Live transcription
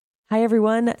Hi,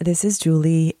 everyone. This is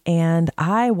Julie, and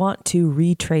I want to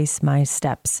retrace my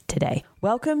steps today.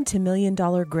 Welcome to Million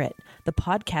Dollar Grit, the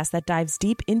podcast that dives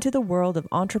deep into the world of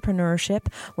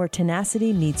entrepreneurship, where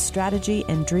tenacity meets strategy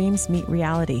and dreams meet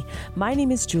reality. My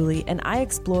name is Julie, and I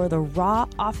explore the raw,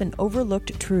 often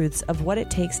overlooked truths of what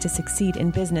it takes to succeed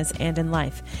in business and in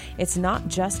life. It's not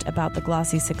just about the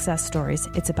glossy success stories,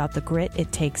 it's about the grit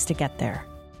it takes to get there.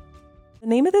 The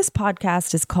name of this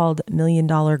podcast is called Million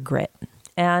Dollar Grit.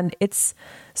 And it's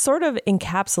sort of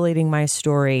encapsulating my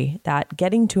story that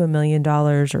getting to $1 million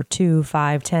or 2,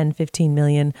 5, 10, 15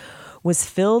 million was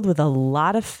filled with a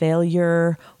lot of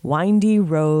failure, windy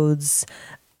roads,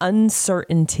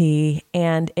 uncertainty,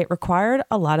 and it required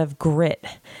a lot of grit.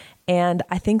 And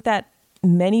I think that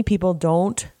many people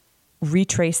don't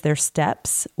retrace their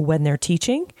steps when they're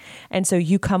teaching. And so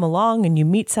you come along and you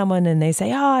meet someone and they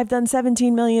say, I've done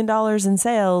 $17 million in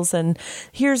sales and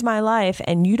here's my life.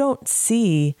 And you don't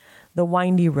see the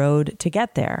windy road to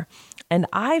get there. And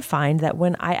I find that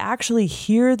when I actually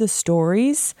hear the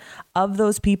stories of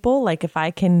those people, like if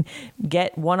I can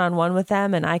get one-on-one with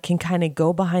them and I can kind of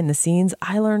go behind the scenes,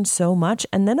 I learn so much.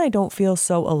 And then I don't feel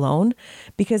so alone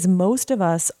because most of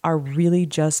us are really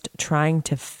just trying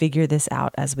to figure this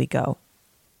out as we go.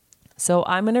 So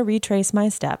I'm going to retrace my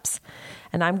steps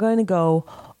and I'm going to go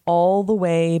all the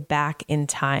way back in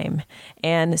time.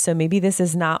 And so maybe this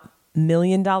is not $1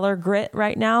 million grit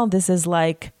right now. This is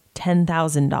like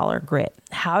 $10,000 grit.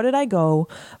 How did I go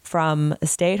from a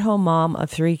stay-at-home mom of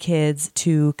 3 kids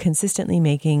to consistently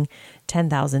making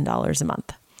 $10,000 a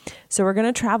month? So we're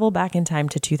going to travel back in time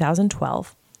to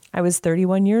 2012. I was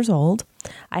 31 years old.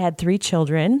 I had 3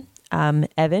 children.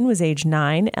 Evan was age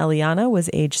 9, Eliana was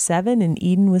age 7, and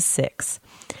Eden was 6.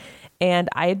 And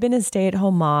I had been a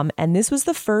stay-at-home mom, and this was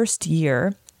the first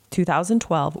year,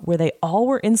 2012, where they all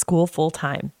were in school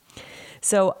full-time.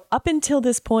 So up until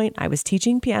this point, I was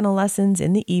teaching piano lessons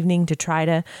in the evening to try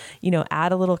to,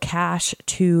 add a little cash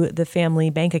to the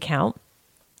family bank account.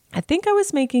 I think I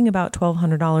was making about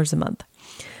 $1,200 a month.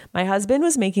 My husband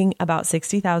was making about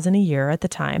 $60,000 a year at the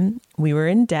time. We were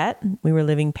in debt. We were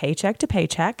living paycheck to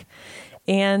paycheck.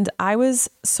 And I was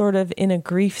sort of in a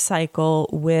grief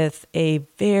cycle with a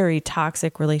very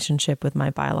toxic relationship with my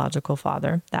biological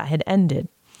father that had ended.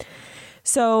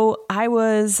 So I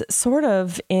was sort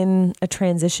of in a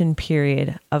transition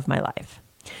period of my life.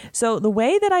 So the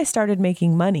way that I started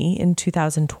making money in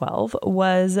 2012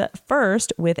 was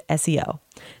first with SEO.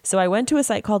 So I went to a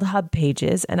site called Hub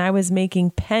Pages and I was making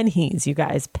pennies, you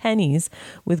guys, pennies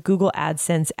with Google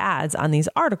AdSense ads on these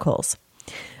articles.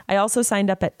 I also signed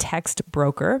up at Text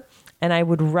Broker and I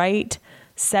would write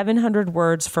 700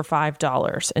 words for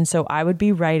 $5. And so I would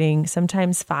be writing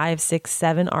sometimes 5, 6,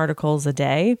 7 articles a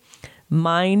day,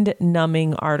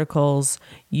 mind-numbing articles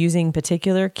using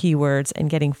particular keywords and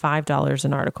getting $5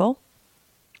 an article.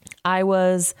 I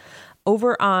was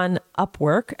over on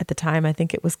Upwork at the time. I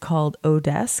think it was called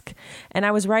Odesk. And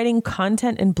I was writing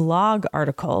content and blog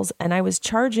articles and I was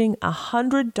charging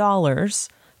 $100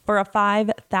 for a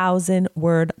 5,000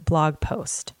 word blog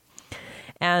post.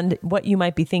 And what you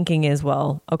might be thinking is,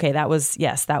 well, okay, that was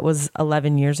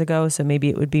 11 years ago. So maybe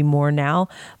it would be more now,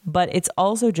 but it's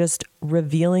also just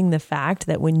revealing the fact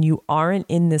that when you aren't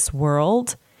in this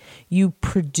world, you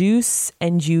produce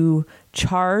and you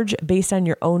charge based on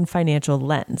your own financial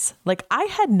lens. Like I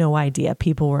had no idea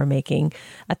people were making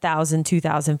 $1,000,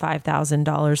 $2,000,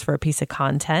 $5,000 for a piece of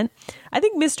content. I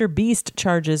think Mr. Beast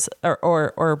charges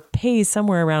or pays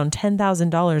somewhere around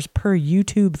 $10,000 per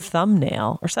YouTube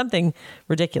thumbnail or something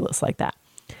ridiculous like that.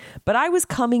 But I was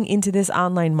coming into this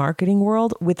online marketing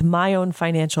world with my own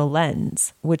financial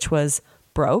lens, which was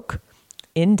broke,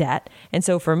 in debt. And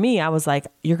so for me, I was like,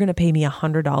 you're going to pay me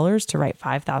 $100 to write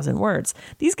 5,000 words.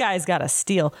 These guys got a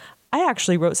steal. I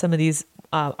actually wrote some of these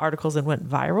articles and went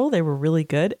viral. They were really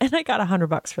good. And I got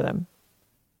 $100 for them.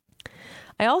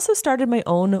 I also started my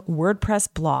own WordPress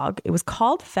blog. It was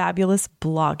called Fabulous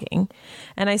Blogging.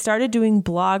 And I started doing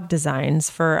blog designs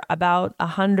for about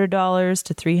 $100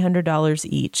 to $300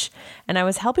 each. And I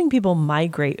was helping people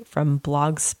migrate from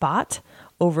Blogspot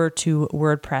over to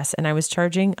WordPress, and I was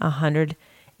charging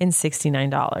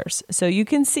 $169. So you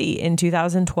can see in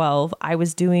 2012, I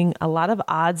was doing a lot of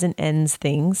odds and ends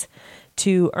things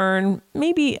to earn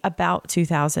maybe about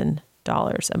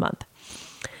 $2,000 a month.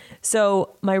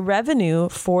 So my revenue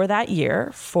for that year,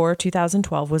 for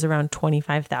 2012, was around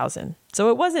 $25,000.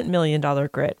 So it wasn't $1 million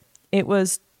grit. It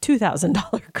was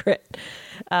 $2,000 grit.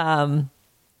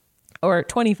 Or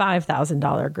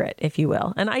 $25,000 grit, if you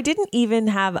will. And I didn't even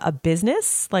have a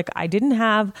business. Like I didn't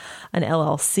have an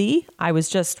LLC. I was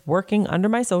just working under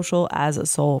my social as a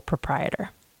sole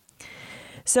proprietor.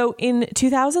 So in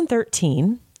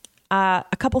 2013, a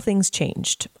couple things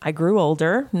changed. I grew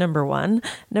older, number one.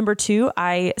 Number two,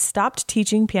 I stopped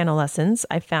teaching piano lessons.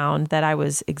 I found that I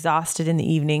was exhausted in the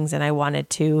evenings and I wanted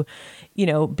to,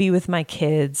 be with my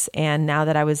kids. And now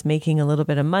that I was making a little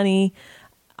bit of money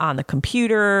on the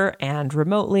computer and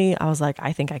remotely, I was like,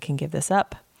 I think I can give this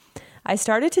up. I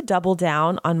started to double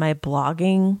down on my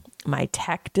blogging, my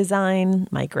tech design,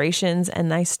 migrations,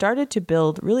 and I started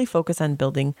to really focus on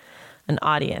building an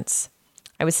audience.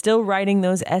 I was still writing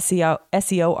those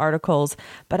SEO articles,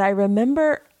 but I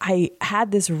remember I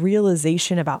had this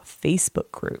realization about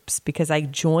Facebook groups because I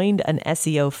joined an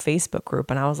SEO Facebook group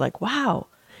and I was like, wow,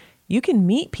 you can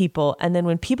meet people. And then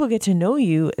when people get to know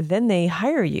you, then they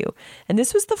hire you. And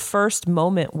this was the first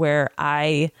moment where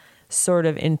I sort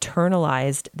of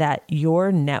internalized that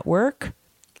your network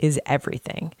is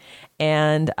everything.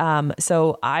 And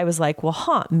so I was like,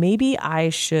 well, maybe I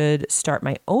should start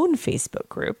my own Facebook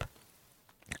group.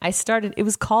 It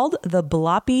was called the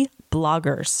Bloppy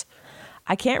Bloggers.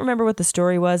 I can't remember what the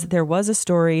story was. There was a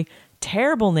story,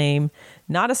 terrible name,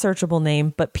 not a searchable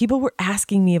name, but people were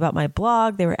asking me about my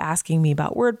blog. They were asking me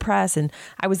about WordPress and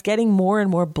I was getting more and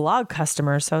more blog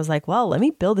customers. So I was like, well, let me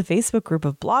build a Facebook group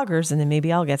of bloggers and then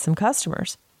maybe I'll get some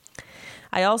customers.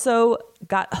 I also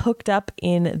got hooked up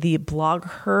in the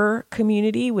BlogHer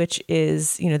community, which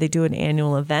is, they do an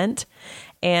annual event.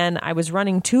 And I was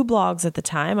running 2 blogs at the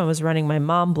time. I was running my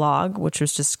mom blog, which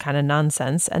was just kind of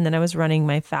nonsense. And then I was running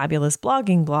my fabulous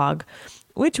blogging blog,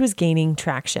 which was gaining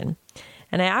traction.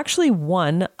 And I actually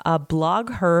won a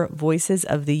BlogHer Voices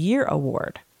of the Year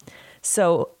award.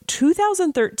 So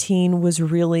 2013 was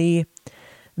really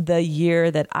the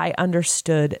year that I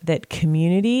understood that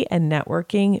community and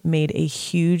networking made a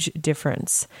huge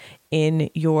difference in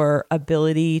your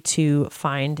ability to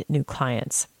find new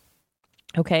clients.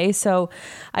 Okay, so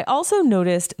I also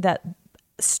noticed that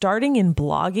starting in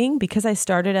blogging, because I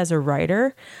started as a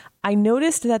writer, I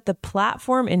noticed that the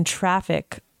platform and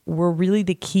traffic were really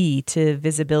the key to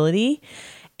visibility.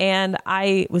 And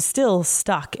I was still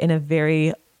stuck in a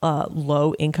very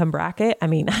low income bracket. I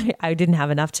mean, I didn't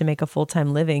have enough to make a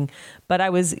full-time living, but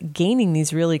I was gaining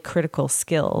these really critical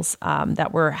skills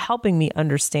that were helping me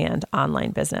understand online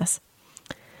business.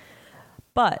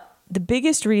 But the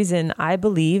biggest reason I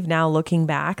believe now looking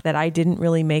back that I didn't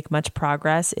really make much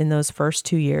progress in those first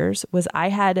 2 years was I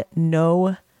had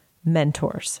no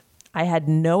mentors. I had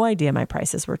no idea my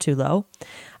prices were too low.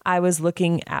 I was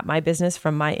looking at my business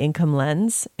from my income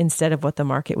lens instead of what the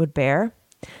market would bear.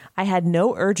 I had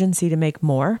no urgency to make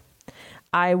more.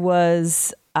 I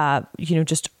was,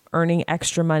 just earning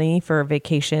extra money for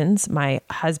vacations. My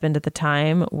husband at the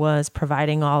time was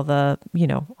providing all the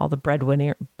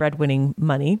breadwinning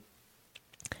money.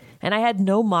 And I had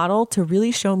no model to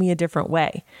really show me a different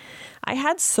way. I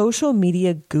had social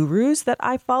media gurus that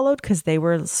I followed because they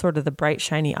were sort of the bright,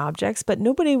 shiny objects, but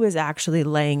nobody was actually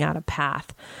laying out a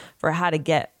path for how to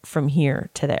get from here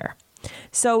to there.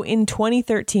 So in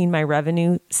 2013, my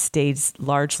revenue stayed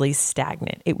largely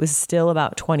stagnant. It was still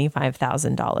about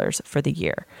 $25,000 for the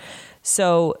year.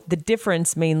 So the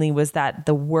difference mainly was that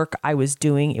the work I was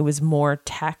doing, it was more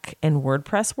tech and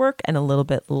WordPress work and a little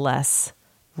bit less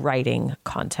writing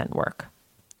content work.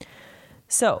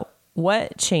 So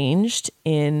what changed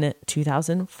in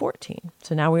 2014?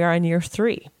 So now we are in year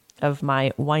 3 of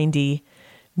my windy,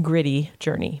 gritty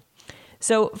journey.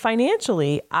 So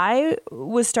financially, I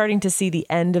was starting to see the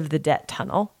end of the debt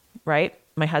tunnel, right?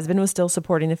 My husband was still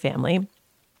supporting the family.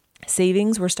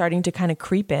 Savings were starting to kind of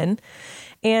creep in.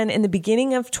 And in the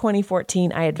beginning of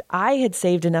 2014, I had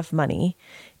saved enough money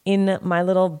in my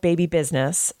little baby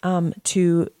business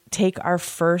to take our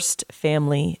first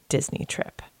family Disney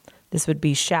trip. This would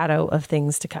be shadow of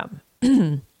things to come.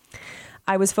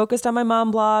 I was focused on my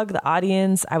mom blog, the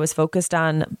audience. I was focused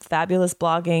on fabulous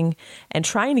blogging and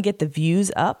trying to get the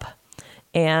views up.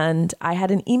 And I had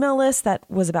an email list that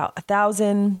was about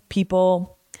 1,000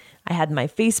 people. I had my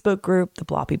Facebook group, the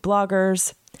Bloppy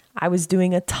Bloggers. I was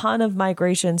doing a ton of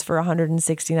migrations for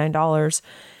 $169.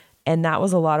 And that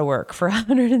was a lot of work for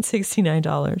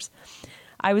 $169.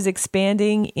 I was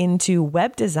expanding into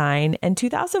web design, and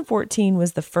 2014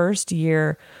 was the first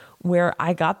year where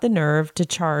I got the nerve to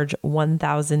charge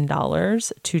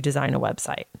 $1,000 to design a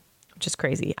website, which is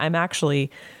crazy. I'm actually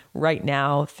right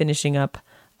now finishing up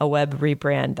a web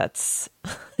rebrand that's,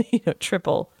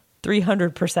 triple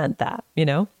 300% that,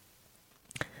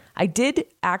 I did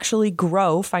actually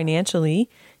grow financially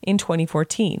in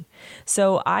 2014.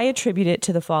 So I attribute it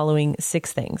to the following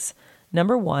 6 things.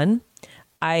 Number 1,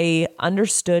 I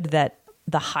understood that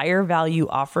the higher value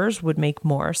offers would make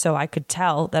more. So I could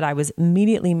tell that I was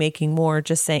immediately making more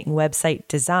just saying website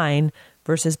design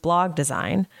versus blog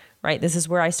design, right? This is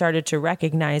where I started to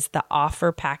recognize the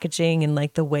offer packaging and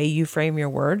like the way you frame your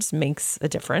words makes a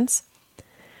difference.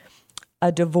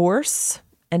 A divorce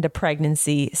and a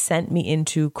pregnancy sent me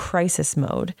into crisis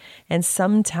mode. And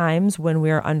sometimes when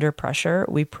we are under pressure,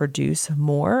 we produce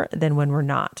more than when we're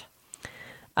not.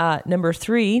 Number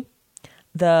 3,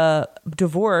 the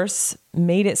divorce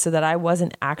made it so that I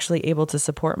wasn't actually able to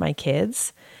support my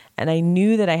kids. And I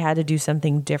knew that I had to do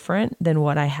something different than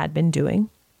what I had been doing.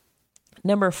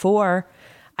 Number 4,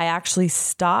 I actually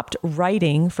stopped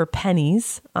writing for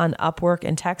pennies on Upwork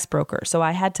and Textbroker. So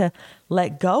I had to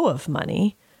let go of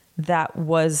money that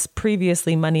was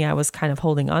previously money I was kind of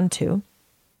holding on to.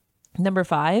 Number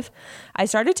 5, I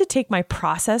started to take my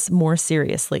process more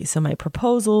seriously. So my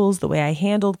proposals, the way I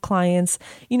handled clients,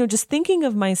 just thinking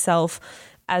of myself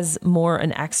as more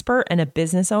an expert and a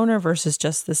business owner versus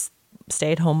just this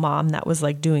stay-at-home mom that was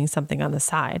like doing something on the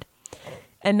side.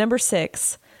 And number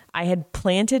 6, I had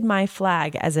planted my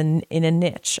flag in a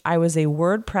niche. I was a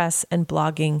WordPress and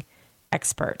blogging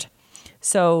expert.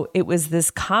 So it was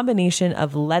this combination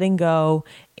of letting go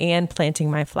and planting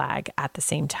my flag at the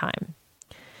same time.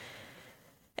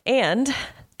 And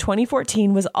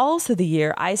 2014 was also the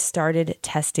year I started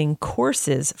testing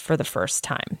courses for the first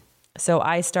time. So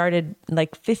I started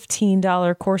like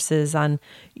 $15 courses on,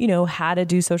 how to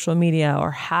do social media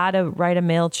or how to write a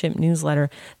MailChimp newsletter,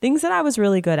 things that I was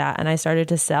really good at. And I started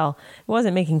to sell. It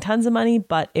wasn't making tons of money,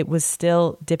 but it was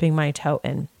still dipping my toe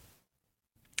in.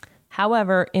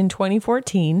 However, in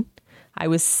 2014, I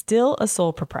was still a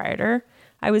sole proprietor.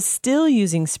 I was still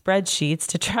using spreadsheets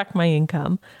to track my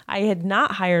income. I had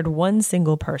not hired one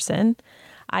single person.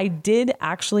 I did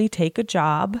actually take a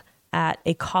job at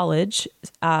a college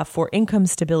for income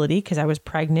stability because I was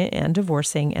pregnant and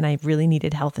divorcing and I really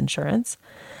needed health insurance.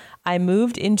 I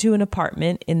moved into an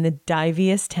apartment in the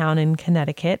diviest town in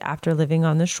Connecticut after living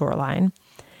on the shoreline.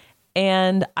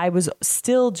 And I was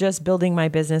still just building my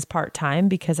business part-time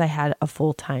because I had a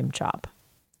full-time job.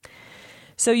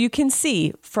 So you can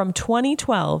see from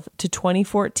 2012 to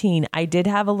 2014, I did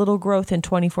have a little growth in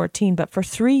 2014, but for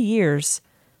 3 years,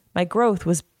 my growth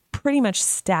was pretty much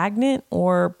stagnant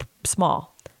or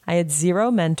small. I had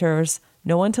 0 mentors,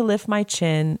 no one to lift my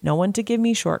chin, no one to give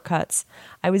me shortcuts.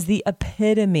 I was the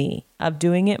epitome of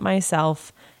doing it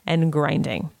myself and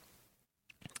grinding.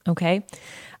 Okay.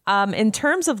 In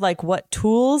terms of like what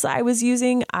tools I was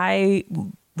using, I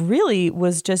really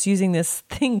was just using this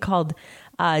thing called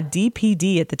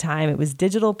DPD at the time. It was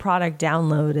Digital Product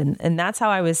Download. And that's how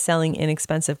I was selling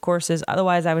inexpensive courses.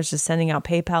 Otherwise, I was just sending out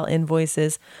PayPal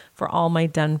invoices for all my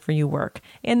done for you work.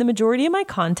 And the majority of my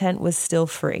content was still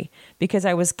free because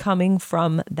I was coming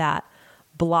from that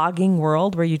blogging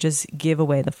world where you just give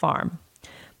away the farm.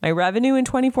 My revenue in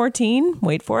 2014,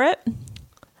 wait for it.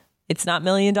 It's not $1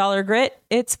 million grit.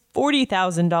 It's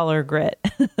 $40,000 grit.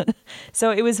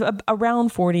 So it was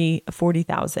around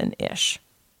 40,000-ish.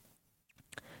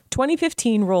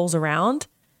 2015 rolls around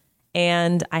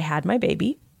and I had my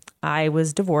baby. I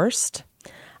was divorced.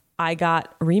 I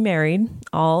got remarried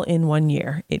all in 1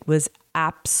 year. It was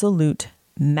absolute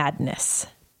madness.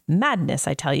 Madness,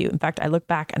 I tell you. In fact, I look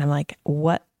back and I'm like,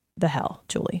 what the hell,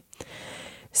 Julie?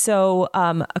 So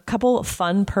a couple of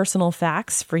fun personal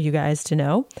facts for you guys to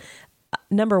know.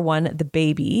 Number 1, the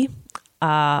baby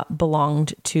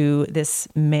belonged to this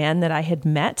man that I had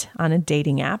met on a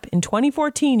dating app. In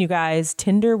 2014, you guys,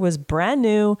 Tinder was brand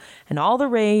new and all the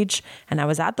rage. And I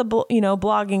was at the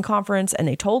blogging conference and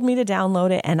they told me to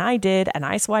download it. And I did. And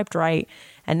I swiped right.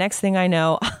 And next thing I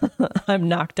know, I'm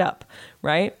knocked up,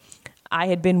 right? I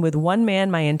had been with one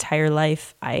man my entire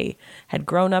life. I had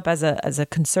grown up as a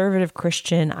conservative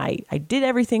Christian. I did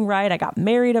everything right. I got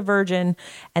married a virgin.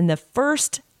 And the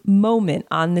first moment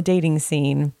on the dating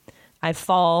scene, I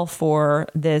fall for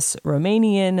this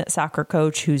Romanian soccer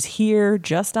coach who's here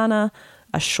just on a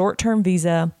short-term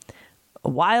visa. A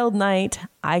wild night,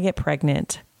 I get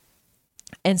pregnant.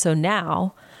 And so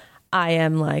now I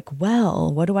am like,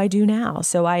 well, what do I do now?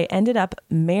 So I ended up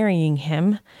marrying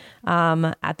him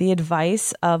at the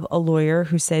advice of a lawyer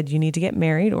who said, you need to get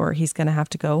married or he's going to have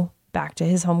to go back to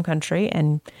his home country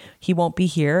and he won't be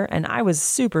here. And I was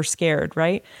super scared,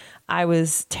 right? I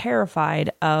was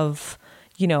terrified of,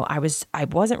 I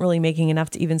wasn't really making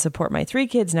enough to even support my 3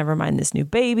 kids, never mind this new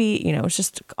baby. It was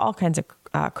just all kinds of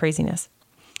craziness.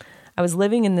 I was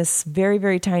living in this very,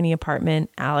 very tiny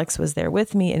apartment. Alex was there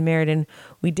with me and married, and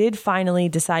we did finally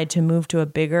decide to move to a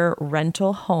bigger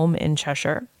rental home in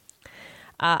Cheshire.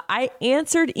 I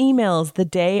answered emails the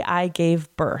day I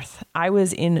gave birth. I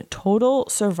was in total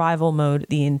survival mode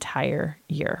the entire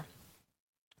year.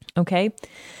 Okay.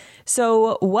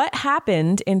 So what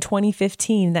happened in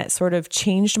 2015 that sort of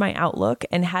changed my outlook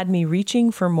and had me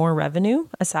reaching for more revenue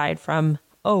aside from,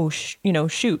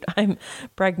 shoot, I'm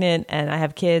pregnant and I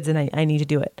have kids and I need to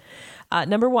do it.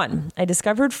 Number one, I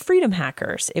discovered Freedom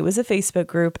Hackers. It was a Facebook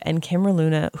group, and Kim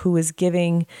Luna, who was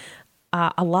giving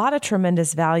a lot of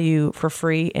tremendous value for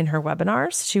free in her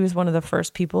webinars. She was one of the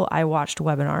first people I watched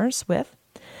webinars with.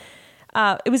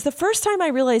 It was the first time I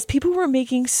realized people were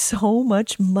making so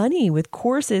much money with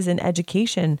courses and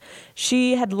education.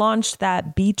 She had launched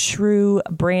that Be True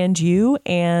Brand You,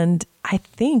 and I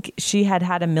think she had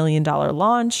 $1 million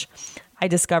launch. I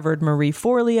discovered Marie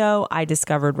Forleo. I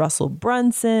discovered Russell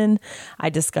Brunson. I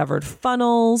discovered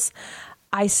funnels.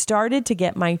 I started to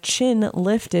get my chin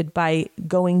lifted by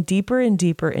going deeper and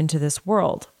deeper into this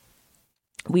world.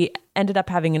 We ended up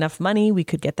having enough money. We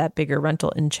could get that bigger rental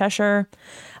in Cheshire.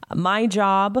 My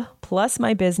job plus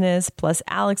my business plus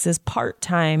Alex's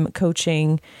part-time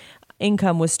coaching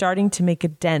income was starting to make a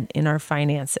dent in our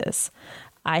finances.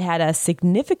 I had a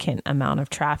significant amount of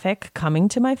traffic coming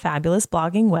to my fabulous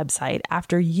blogging website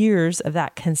after years of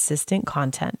that consistent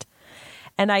content.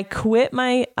 And I quit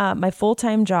my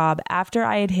full-time job after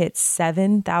I had hit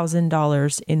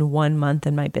 $7,000 in 1 month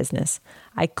in my business.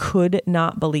 I could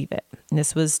not believe it. And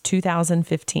this was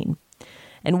 2015.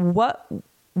 And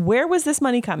where was this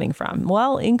money coming from?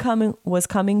 Well, income was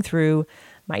coming through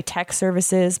my tech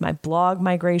services, my blog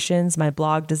migrations, my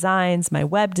blog designs, my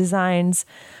web designs.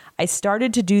 I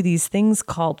started to do these things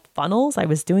called funnels. I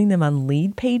was doing them on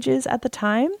Lead Pages at the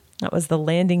time. That was the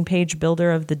landing page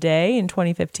builder of the day in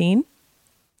 2015.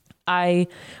 I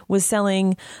was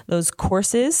selling those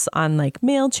courses on like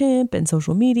MailChimp and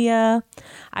social media.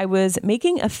 I was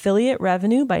making affiliate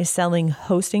revenue by selling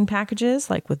hosting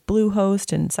packages like with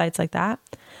Bluehost and sites like that.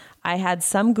 I had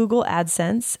some Google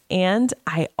AdSense, and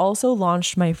I also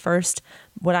launched my first,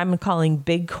 what I'm calling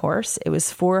big course. It was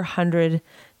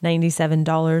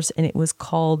 $497, and it was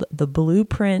called The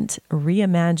Blueprint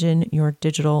Reimagine Your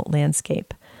Digital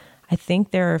Landscape. I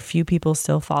think there are a few people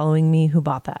still following me who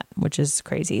bought that, which is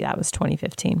crazy. That was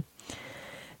 2015.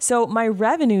 So my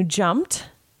revenue jumped.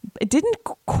 It didn't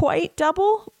quite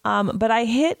double, but I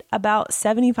hit about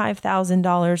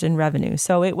 $75,000 in revenue.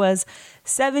 So it was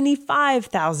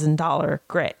 $75,000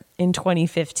 grit in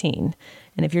 2015.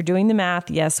 And if you're doing the math,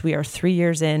 yes, we are 3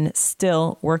 years in,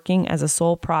 still working as a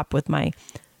sole prop with my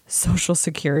social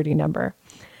security number.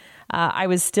 I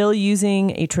was still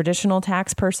using a traditional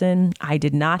tax person. I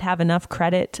did not have enough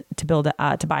credit to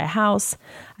buy a house.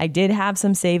 I did have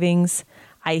some savings.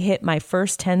 I hit my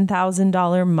first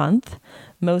 $10,000 month,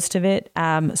 most of it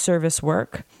service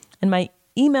work. And my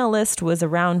email list was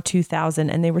around 2,000,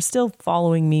 and they were still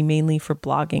following me mainly for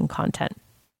blogging content.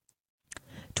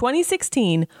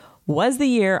 2016 was the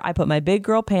year I put my big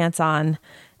girl pants on.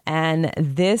 And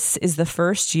this is the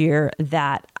first year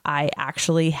that I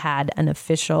actually had an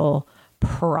official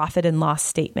profit and loss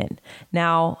statement.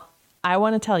 Now, I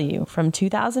want to tell you, from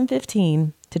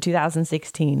 2015 to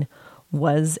 2016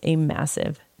 was a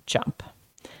massive jump.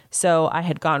 So I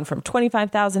had gone from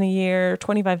 $25,000 a year,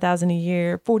 $25,000 a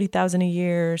year, $40,000 a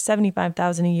year,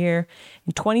 $75,000 a year.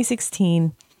 In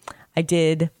 2016, I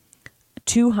did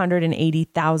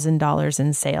 $280,000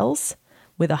 in sales,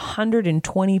 with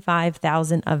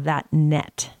 $125,000 of that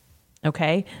net.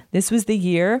 Okay. This was the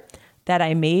year that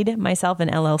I made myself an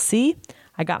LLC.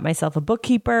 I got myself a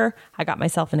bookkeeper. I got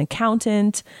myself an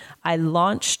accountant. I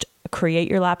launched Create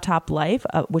Your Laptop Life,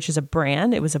 which is a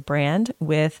brand. It was a brand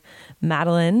with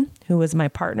Madeline, who was my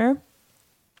partner.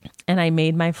 And I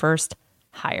made my first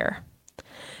hire.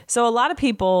 So a lot of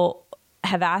people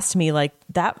have asked me like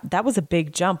that was a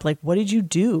big jump. Like, what did you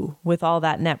do with all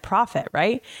that net profit?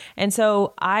 Right. And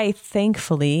so I'm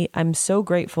so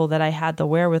grateful that I had the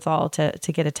wherewithal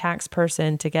to get a tax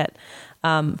person, to get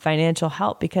financial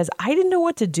help, because I didn't know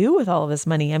what to do with all of this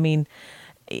money. I mean,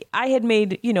 I had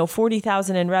made,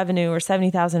 40,000 in revenue or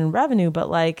 70,000 in revenue, but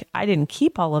like I didn't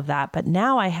keep all of that. But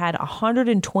now I had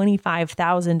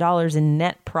 $125,000 in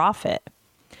net profit.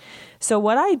 So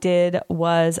what I did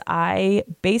was I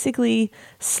basically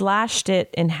slashed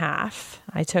it in half.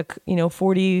 I took,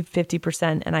 40,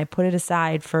 50%, and I put it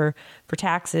aside for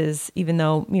taxes, even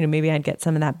though, maybe I'd get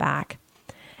some of that back.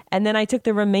 And then I took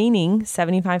the remaining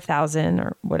 75,000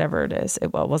 or whatever it is.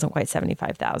 It wasn't quite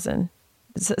 75,000,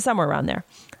 somewhere around there.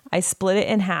 I split it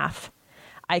in half.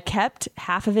 I kept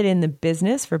half of it in the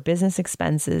business for business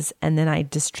expenses, and then I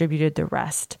distributed the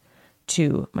rest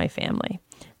to my family.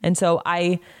 And so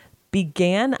I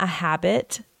began a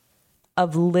habit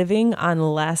of living on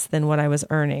less than what I was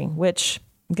earning, which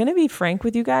I'm going to be frank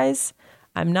with you guys.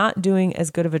 I'm not doing as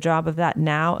good of a job of that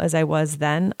now as I was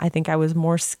then. I think I was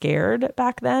more scared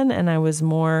back then, and I was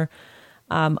more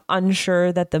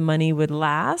unsure that the money would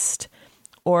last,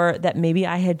 or that maybe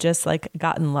I had just like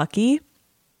gotten lucky.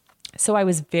 So I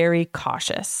was very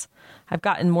cautious. I've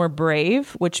gotten more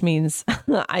brave, which means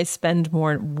I spend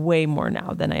way more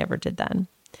now than I ever did then.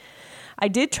 I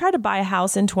did try to buy a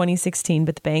house in 2016,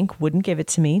 but the bank wouldn't give it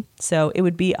to me. So it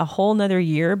would be a whole nother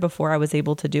year before I was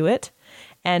able to do it.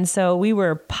 And so we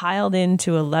were piled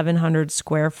into 1,100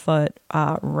 square foot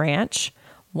ranch,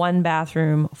 1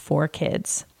 bathroom, 4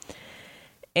 kids.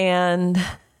 And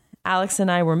Alex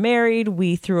and I were married.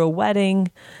 We threw a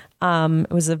wedding.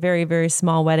 It was a very, very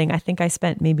small wedding. I think I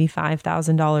spent maybe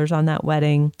 $5,000 on that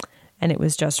wedding, and it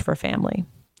was just for family.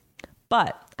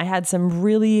 But I had some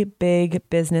really big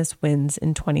business wins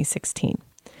in 2016.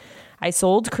 I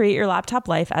sold Create Your Laptop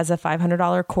Life as a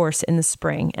 $500 course in the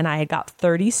spring, and I had got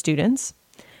 30 students.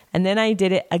 And then I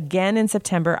did it again in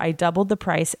September. I doubled the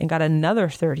price and got another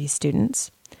 30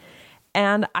 students.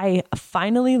 And I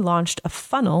finally launched a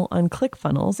funnel on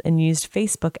ClickFunnels and used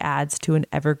Facebook ads to an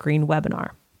evergreen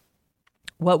webinar.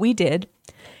 What we did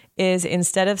is,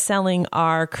 instead of selling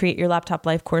our Create Your Laptop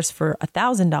Life course for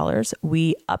 $1,000,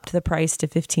 we upped the price to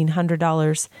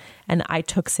 $1,500, and I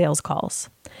took sales calls.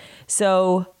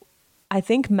 So I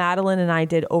think Madeline and I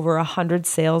did over 100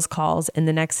 sales calls in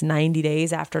the next 90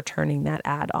 days after turning that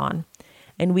ad on.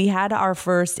 And we had our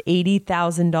first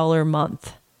 $80,000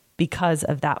 month because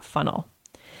of that funnel.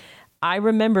 I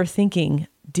remember thinking,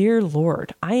 dear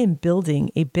Lord, I am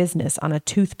building a business on a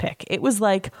toothpick. It was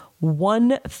like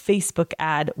one Facebook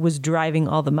ad was driving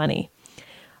all the money.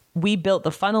 We built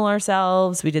the funnel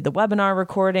ourselves. We did the webinar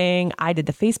recording. I did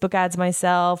the Facebook ads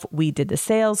myself. We did the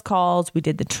sales calls. We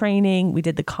did the training. We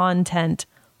did the content,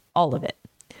 all of it.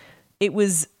 It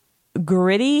was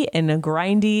gritty and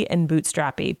grindy and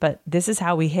bootstrappy, but this is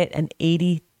how we hit an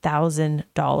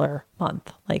 $80,000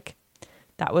 month. Like,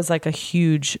 that was like a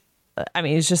huge,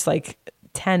 it's just like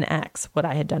 10x what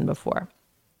I had done before.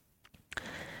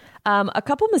 A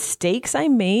couple mistakes I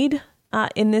made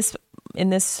in this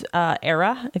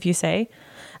era, if you say.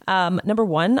 Number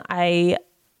one, I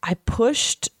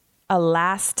pushed a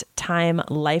last time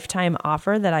lifetime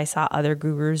offer that I saw other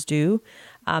gurus do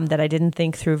that I didn't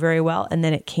think through very well, and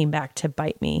then it came back to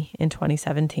bite me in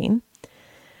 2017.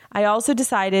 I also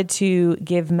decided to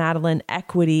give Madeline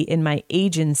equity in my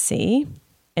agency,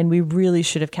 and we really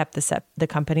should have kept the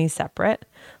company separate.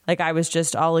 Like, I was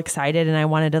just all excited and I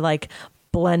wanted to like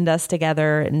blend us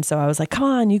together. And so I was like, come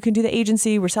on, you can do the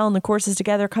agency. We're selling the courses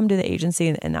together. Come to the agency.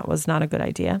 And that was not a good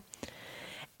idea.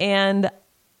 And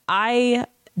I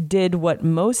did what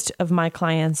most of my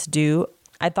clients do.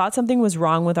 I thought something was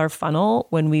wrong with our funnel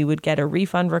when we would get a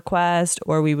refund request,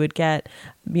 or we would get,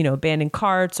 abandoned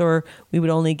carts, or we would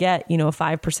only get, a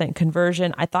 5%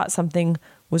 conversion. I thought something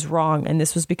was wrong. And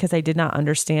this was because I did not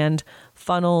understand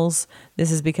funnels.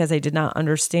 This is because I did not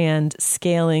understand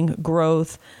scaling,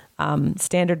 growth,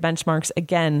 standard benchmarks.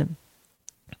 Again,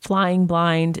 flying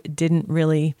blind, didn't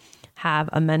really have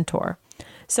a mentor.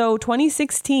 So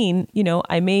 2016,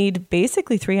 I made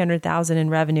basically $300,000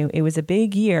 in revenue. It was a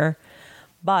big year,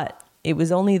 but it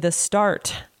was only the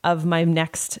start of my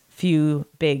next few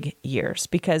big years,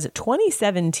 because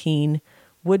 2017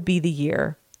 would be the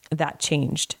year that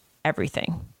changed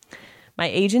everything. My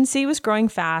agency was growing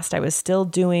fast. I was still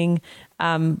doing,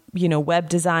 web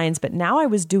designs, but now I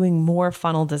was doing more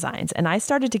funnel designs, and I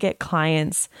started to get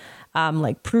clients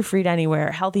like Proofread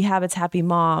Anywhere, Healthy Habits, Happy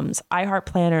Moms, iHeart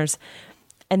Planners,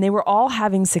 and they were all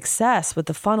having success with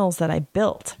the funnels that I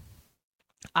built.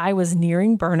 I was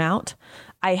nearing burnout.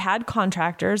 I had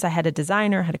contractors. I had a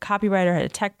designer, had a copywriter, had a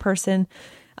tech person.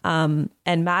 And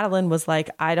Madeline was like,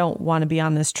 I don't want to be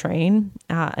on this train.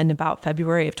 And about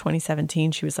February of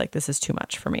 2017, she was like, this is too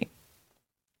much for me.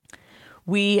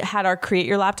 We had our Create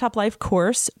Your Laptop Life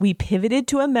course. We pivoted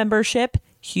to a membership.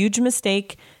 Huge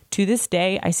mistake. To this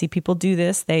day, I see people do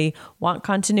this. They want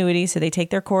continuity, so they take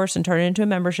their course and turn it into a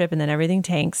membership, and then everything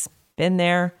tanks. Been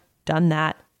there, done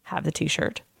that, have the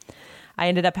t-shirt. I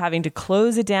ended up having to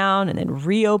close it down and then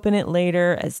reopen it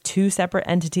later as 2 separate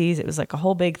entities. It was like a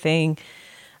whole big thing.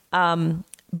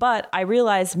 But I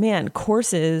realized,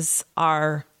 courses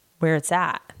are where it's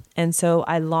at. And so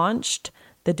I launched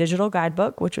the digital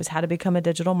guidebook, which was How to Become a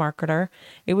Digital Marketer.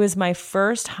 It was my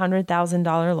first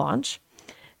 $100,000 launch.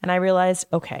 And I realized,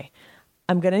 okay,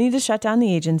 I'm going to need to shut down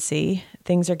the agency.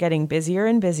 Things are getting busier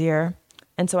and busier.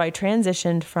 And so I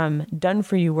transitioned from done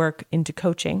for you work into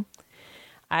coaching.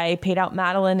 I paid out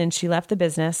Madeline and she left the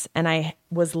business, and I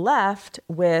was left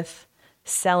with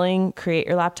selling Create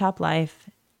Your Laptop Life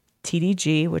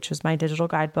TDG, which was my digital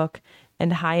guidebook,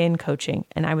 and high-end coaching.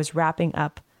 And I was wrapping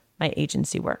up my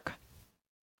agency work.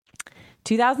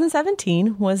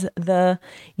 2017 was the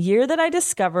year that I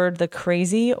discovered the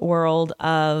crazy world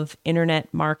of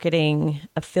internet marketing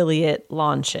affiliate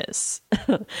launches.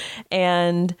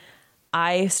 And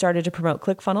I started to promote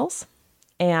ClickFunnels,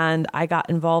 and I got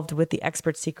involved with the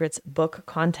Expert Secrets book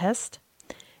contest.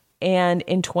 And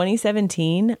in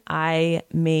 2017, I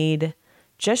made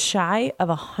just shy of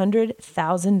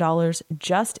 $100,000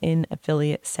 just in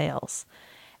affiliate sales.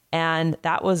 And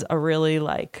that was a really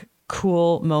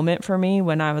cool moment for me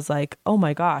when I was like, oh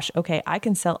my gosh, okay, I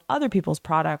can sell other people's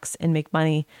products and make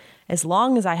money as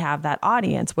long as I have that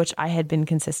audience, which I had been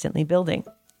consistently building.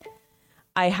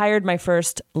 I hired my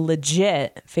first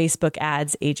legit Facebook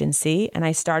ads agency, and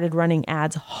I started running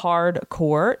ads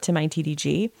hardcore to my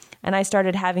TDG. And I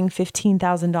started having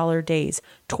 $15,000 days,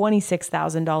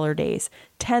 $26,000 days,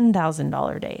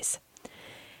 $10,000 days.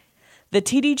 The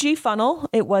TDG funnel,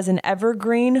 it was an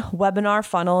evergreen webinar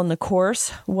funnel, and the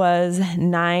course was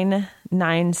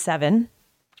 $997.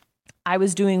 I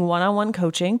was doing one-on-one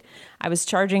coaching. I was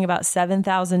charging about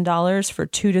 $7,000 for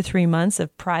 2 to 3 months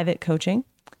of private coaching.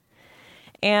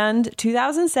 And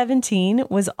 2017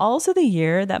 was also the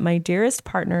year that my dearest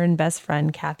partner and best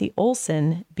friend, Kathy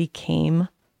Olson, became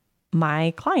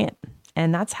my client.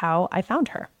 And that's how I found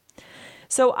her.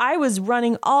 So I was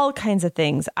running all kinds of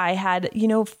things. I had,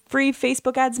 free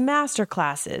Facebook ads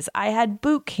masterclasses. I had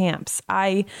boot camps.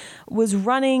 I was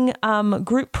running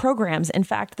group programs. In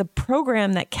fact, the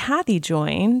program that Kathy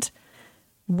joined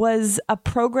was a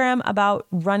program about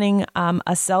running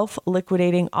a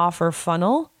self-liquidating offer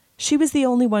funnel. She was the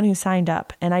only one who signed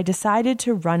up, and I decided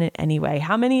to run it anyway.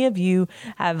 How many of you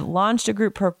have launched a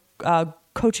group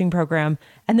coaching program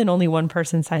and then only one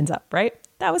person signs up, right?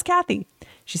 That was Kathy.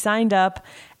 She signed up,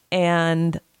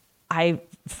 and I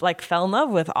fell in love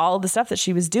with all the stuff that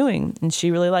she was doing, and she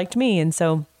really liked me. And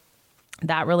so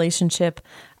that relationship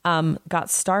got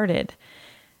started.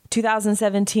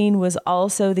 2017 was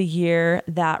also the year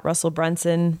that Russell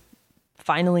Brunson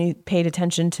finally paid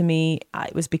attention to me.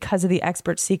 It was because of the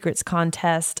Expert Secrets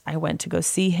contest. I went to go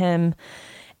see him,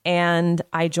 and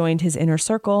I joined his inner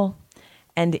circle.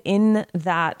 And in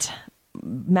that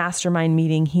mastermind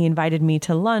meeting, he invited me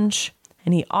to lunch,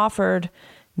 and he offered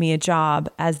me a job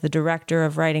as the director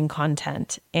of writing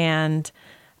content. And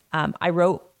I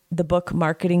wrote the book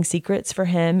Marketing Secrets for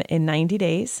him in 90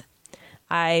 days.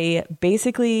 I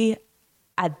basically,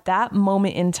 at that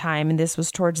moment in time, and this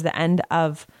was towards the end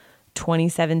of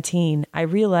 2017, I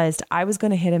realized I was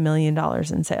going to hit $1 million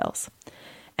in sales.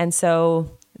 And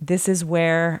so this is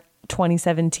where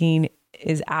 2017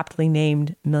 is aptly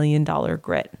named $1 Million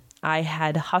Grit. I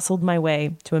had hustled my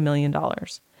way to $1 million.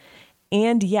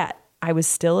 And yet I was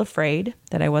still afraid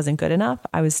that I wasn't good enough.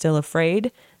 I was still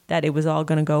afraid that it was all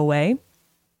going to go away.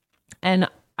 And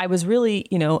I was really,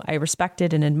 I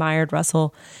respected and admired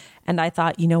Russell. And I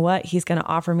thought, you know what? He's going to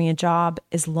offer me a job.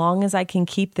 As long as I can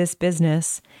keep this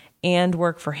business and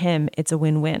work for him, it's a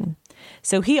win-win.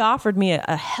 So he offered me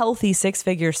a healthy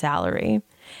 6-figure salary.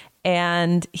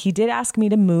 And he did ask me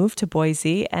to move to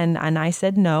Boise, and I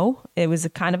said no. It was a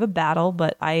kind of a battle,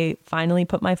 but I finally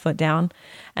put my foot down,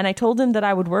 and I told him that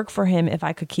I would work for him if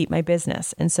I could keep my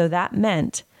business. And so that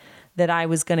meant that I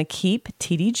was going to keep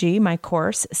TDG, my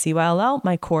course, CYLL,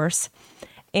 my course,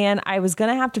 and I was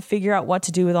going to have to figure out what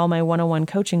to do with all my one-on-one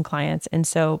coaching clients. And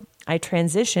so I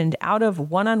transitioned out of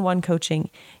one-on-one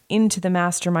coaching into the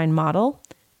mastermind model,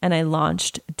 and I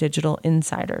launched Digital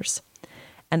Insiders.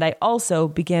 And I also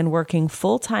began working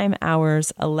full-time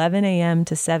hours, 11 a.m.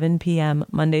 to 7 p.m.,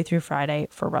 Monday through Friday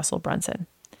for Russell Brunson.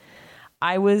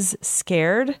 I was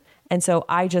scared, and so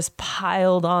I just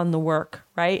piled on the work,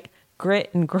 right? Grit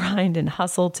and grind and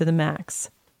hustle to the max.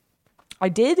 I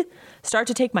did start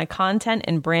to take my content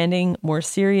and branding more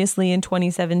seriously in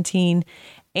 2017,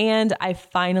 and I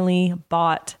finally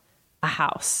bought a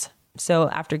house. So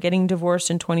after getting divorced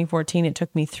in 2014, it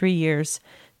took me 3 years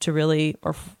to really,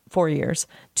 or 4 years,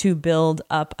 to build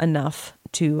up enough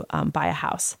to buy a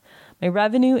house. My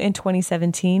revenue in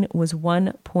 2017 was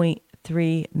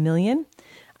 $1.3 million.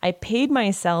 I paid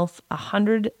myself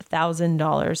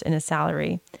 $100,000 in a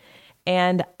salary,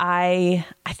 and I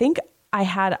think I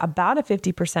had about a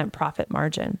 50% profit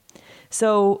margin.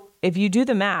 So if you do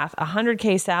the math,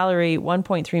 $100K salary,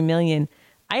 $1.3 million,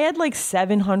 I had like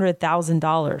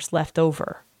 $700,000 left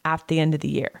over at the end of the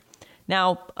year.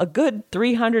 Now, a good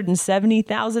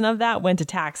 $370,000 of that went to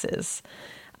taxes.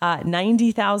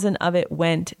 $90,000 of it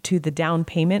went to the down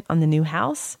payment on the new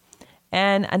house,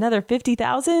 and another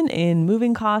 $50,000 in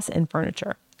moving costs and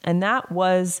furniture. And that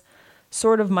was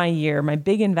sort of my year, my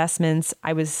big investments.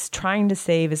 I was trying to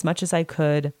save as much as I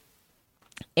could,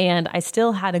 and I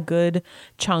still had a good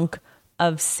chunk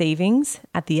of savings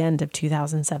at the end of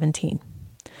 2017.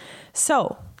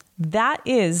 So that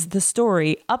is the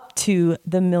story up to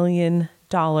the $1 million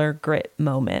grit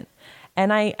moment.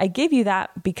 And I gave you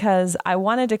that because I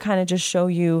wanted to kind of just show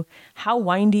you how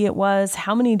windy it was,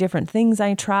 how many different things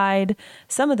I tried,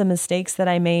 some of the mistakes that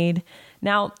I made.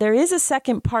 Now, there is a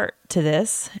second part to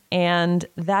this, and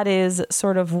that is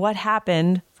sort of what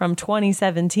happened from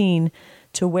 2017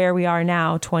 to where we are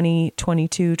now,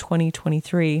 2022,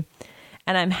 2023.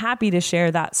 And I'm happy to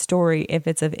share that story if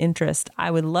it's of interest.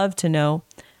 I would love to know.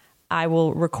 I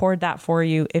will record that for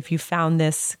you if you found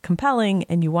this compelling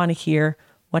and you want to hear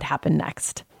what happened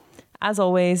next. As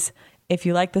always, if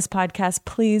you like this podcast,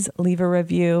 please leave a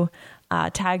review,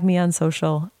 tag me on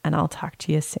social, and I'll talk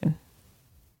to you soon.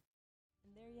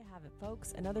 And there you have it,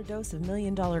 folks. Another dose of $1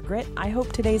 Million Grit. I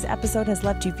hope today's episode has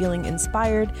left you feeling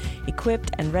inspired,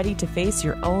 equipped, and ready to face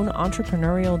your own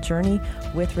entrepreneurial journey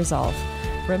with resolve.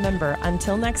 Remember,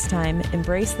 until next time,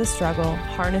 embrace the struggle,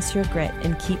 harness your grit,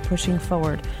 and keep pushing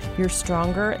forward. You're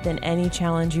stronger than any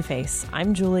challenge you face.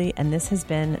 I'm Julie, and this has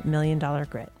been $1 Million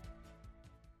Grit.